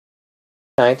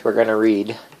9th, we're going to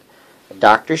read a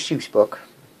Dr. Seuss book.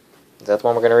 Is that the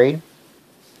one we're going to read?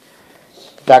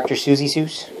 Dr. Susie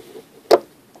Seuss?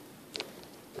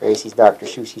 Gracie's Dr.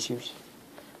 Susie Seuss.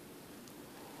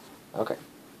 Okay.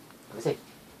 Let me see.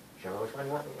 Show me which one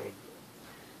you want me to read.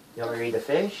 You want me to read the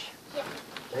fish? Yeah.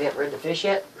 You haven't read the fish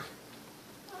yet?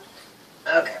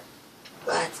 Okay.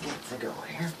 Let's get to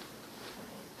going here.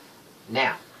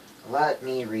 Now, let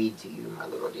me read to you, my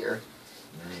little dear.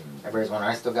 Everybody's wondering,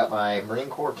 I still got my Marine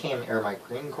Corps my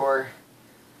Marine Corps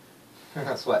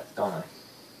sweats, don't I?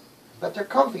 But they're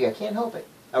comfy, I can't help it.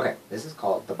 Okay, this is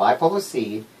called The Bipolar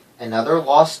Seed and Other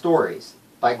Lost Stories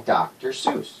by Dr.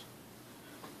 Seuss.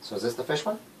 So is this the fish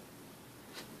one?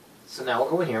 So now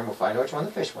we'll go in here and we'll find out which one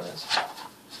the fish one is.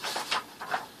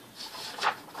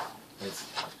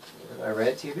 I read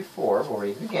it to you before, we'll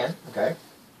read it again, okay?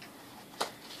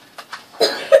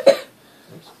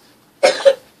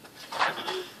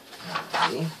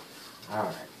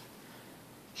 Alright.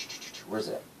 Where's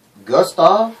it?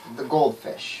 Gustav the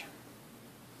Goldfish.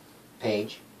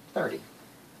 Page 30.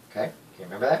 Okay? Can you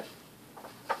remember that?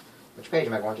 Which page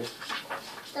am I going to?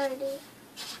 30.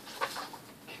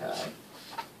 Okay.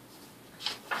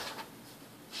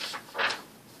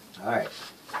 Alright.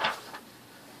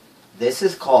 This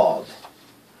is called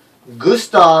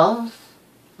Gustav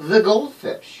the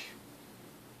Goldfish.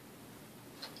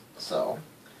 So,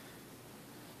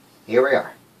 here we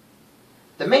are.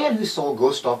 The man who sold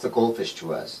Gustav the Goldfish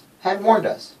to us had warned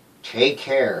us, take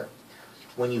care.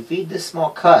 When you feed this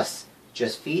small cuss,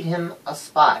 just feed him a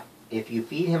spot. If you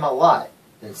feed him a lot,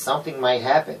 then something might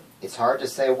happen. It's hard to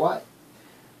say what.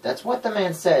 That's what the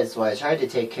man said, so I tried to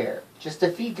take care. Just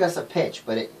to feed Gus a pinch,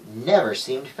 but it never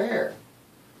seemed fair.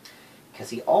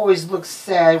 'Cause he always looked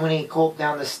sad when he gulped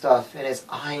down the stuff, and his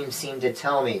eyes seemed to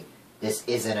tell me, this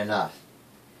isn't enough.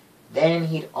 Then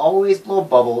he'd always blow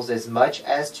bubbles as much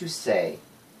as to say,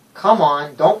 come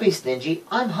on, don't be stingy,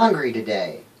 I'm hungry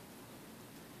today.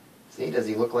 See, does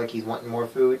he look like he's wanting more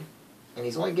food? And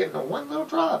he's only giving him one little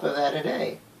drop of that a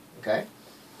day. Okay?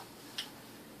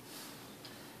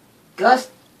 Gus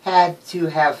had to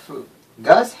have food.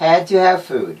 Gus had to have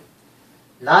food.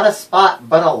 Not a spot,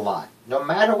 but a lot. No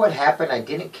matter what happened, I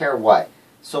didn't care what.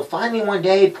 So finally one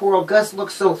day, poor old Gus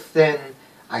looked so thin,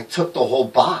 I took the whole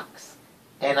box.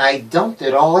 And I dumped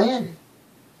it all in.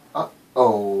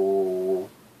 Uh-oh.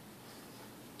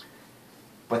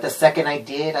 But the second I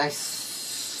did, I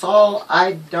saw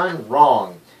I'd done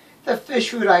wrong. The fish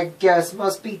food, I guess,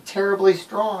 must be terribly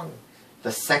strong.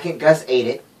 The second Gus ate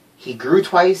it, he grew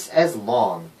twice as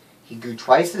long. He grew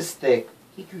twice as thick.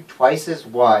 He grew twice as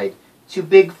wide. Too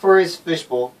big for his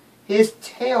fishbowl. His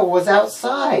tail was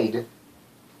outside.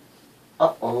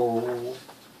 Uh-oh.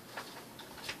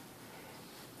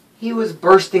 He was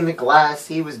bursting the glass.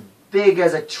 He was big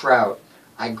as a trout.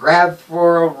 I grabbed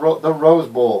for the rose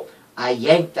bowl. I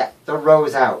yanked the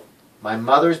rose out. My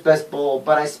mother's best bowl,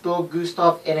 but I spilled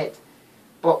Gustav in it.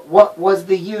 But what was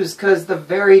the use? 'Cause the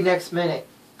very next minute,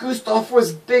 Gustav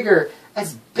was bigger,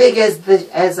 as big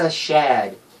as a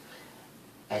shad.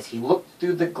 As he looked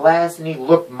through the glass, and he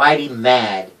looked mighty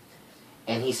mad.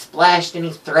 And he splashed, and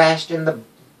he thrashed, and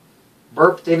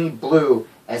burped, and he blew,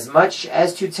 as much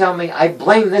as to tell me, I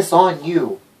blame this on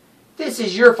you. This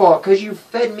is your fault, 'cause you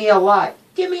fed me a lot.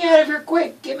 Get me out of here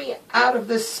quick. Get me out of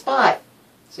this spot.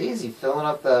 See, is he filling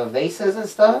up the vases and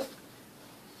stuff?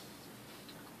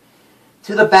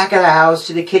 To the back of the house,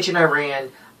 to the kitchen I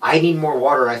ran. I need more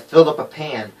water. I filled up a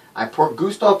pan. I poured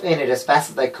Gustav in it as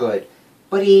fast as I could.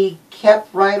 But he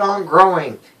kept right on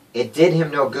growing. It did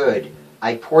him no good.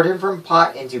 I poured him from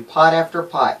pot into pot after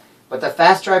pot. But the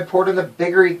faster I poured him, the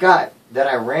bigger he got. Then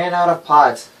I ran out of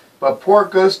pots. But poor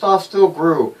Gustav still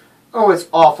grew. Oh, it's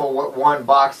awful what one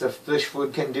box of fish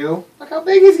food can do. Look how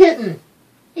big he's getting.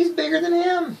 He's bigger than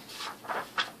him.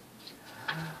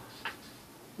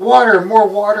 Water, more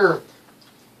water.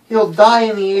 He'll die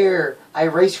in the air. I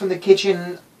raced from the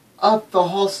kitchen up the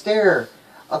hall stair,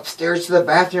 upstairs to the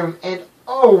bathroom, and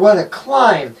oh, what a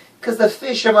climb, 'cause the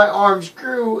fish in my arms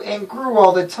grew and grew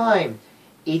all the time.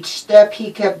 Each step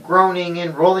he kept groaning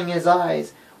and rolling his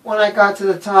eyes. When I got to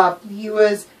the top, he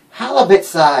was halibut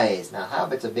size. Now,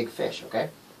 halibut's a big fish, okay?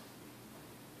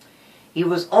 He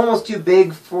was almost too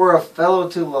big for a fellow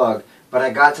to lug, but I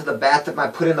got to the bathtub, I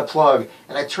put in the plug,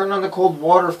 and I turned on the cold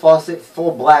water faucet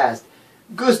full blast.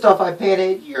 Gustav, I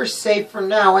panted, you're safe for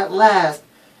now at last.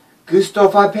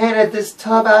 Gustav, I panted, this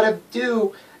tub out of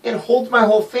dew. It holds my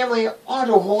whole family, it ought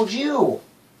to hold you.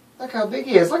 Look how big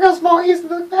he is. Look how small he is in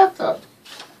the bathtub.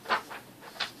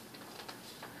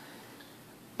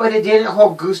 But it didn't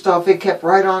hold Gustav, it kept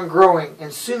right on growing,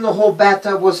 and soon the whole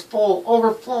bathtub was full,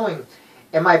 overflowing.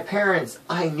 And my parents,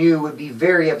 I knew, would be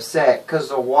very upset because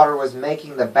the water was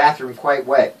making the bathroom quite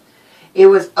wet. It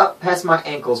was up past my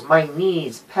ankles, my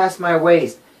knees, past my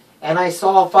waist, and I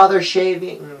saw Father's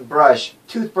shaving brush,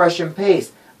 toothbrush, and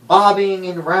paste bobbing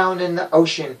and round in the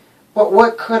ocean. But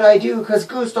what could I do? Because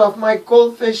Gustav, my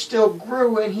goldfish, still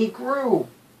grew, and he grew.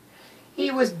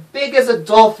 He was big as a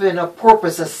dolphin, a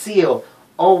porpoise, a seal.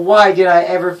 Oh, why did I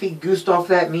ever feed Gustav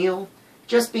that meal?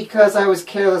 Just because I was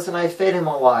careless and I fed him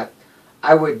a lot.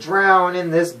 I would drown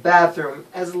in this bathroom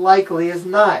as likely as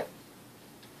not.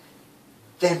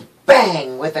 Then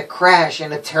bang! With a crash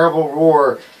and a terrible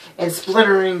roar and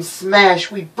splintering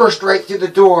smash, we burst right through the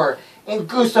door, and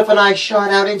Gustav and I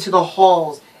shot out into the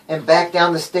halls and back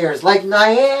down the stairs like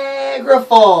Niagara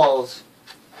Falls.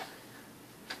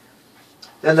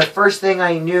 Then the first thing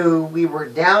I knew, we were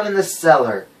down in the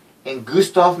cellar, and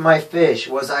Gustav, my fish,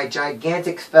 was a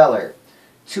gigantic feller.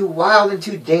 Too wild and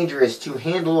too dangerous to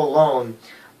handle alone.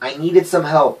 I needed some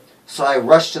help, so I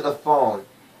rushed to the phone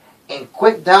and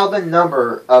quick dialed the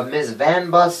number of Miss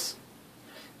Van Bus,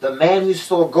 the man who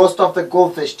sold Gustav the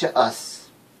goldfish to us.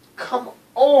 Come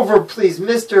over, please,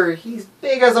 mister. He's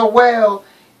big as a whale.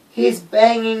 He's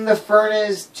banging the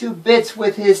furnace to bits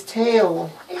with his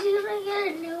tail. Is he gonna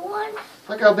get a new one?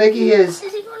 Look how big he is.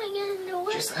 Is he gonna get a new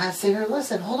one? Just gotta sit here and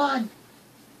listen. Hold on.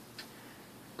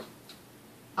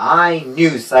 I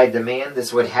knew, sighed the man,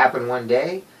 this would happen one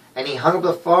day. And he hung up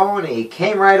the phone and he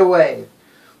came right away,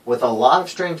 with a lot of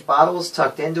strange bottles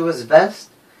tucked into his vest,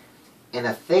 and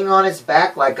a thing on his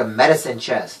back like a medicine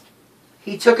chest.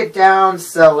 He took it down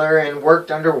cellar and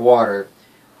worked underwater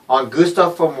on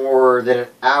Gustav for more than an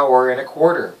hour and a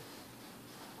quarter.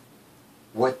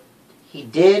 What he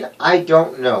did, I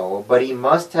don't know, but he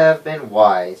must have been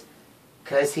wise,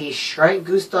 'cause he shrank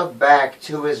Gustav back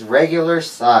to his regular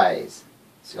size.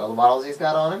 See all the bottles he's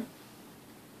got on him?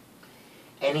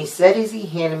 And he said as he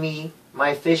handed me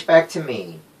my fish back to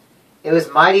me, "It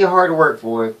was mighty hard work,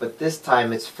 boy, but this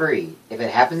time it's free. If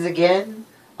it happens again,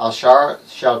 I'll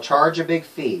shall charge a big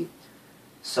fee.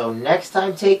 So next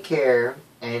time take care,"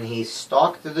 and he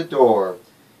stalked through the door.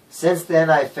 Since then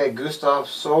I fed Gustav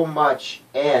so much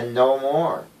and no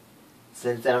more.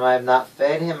 Since then I have not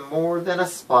fed him more than a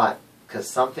spot, 'cause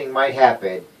something might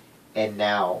happen, and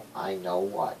now I know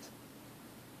what.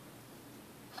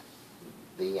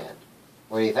 The end.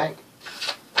 What do you think?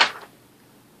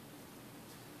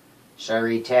 Should I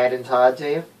read Tad and Todd to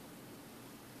you?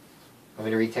 Want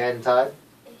me to read Tad and Todd?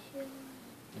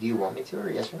 Do you want me to, or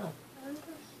yes or no? I'm just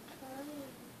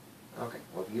tired. Okay,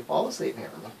 well, if you fall asleep, here,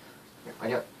 I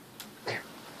do it. There.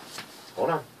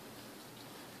 Hold on.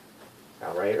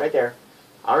 I'll write it right there.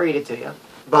 I'll read it to you.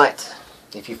 But,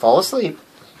 if you fall asleep,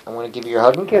 I want to give you a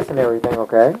hug and kiss and everything,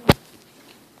 okay?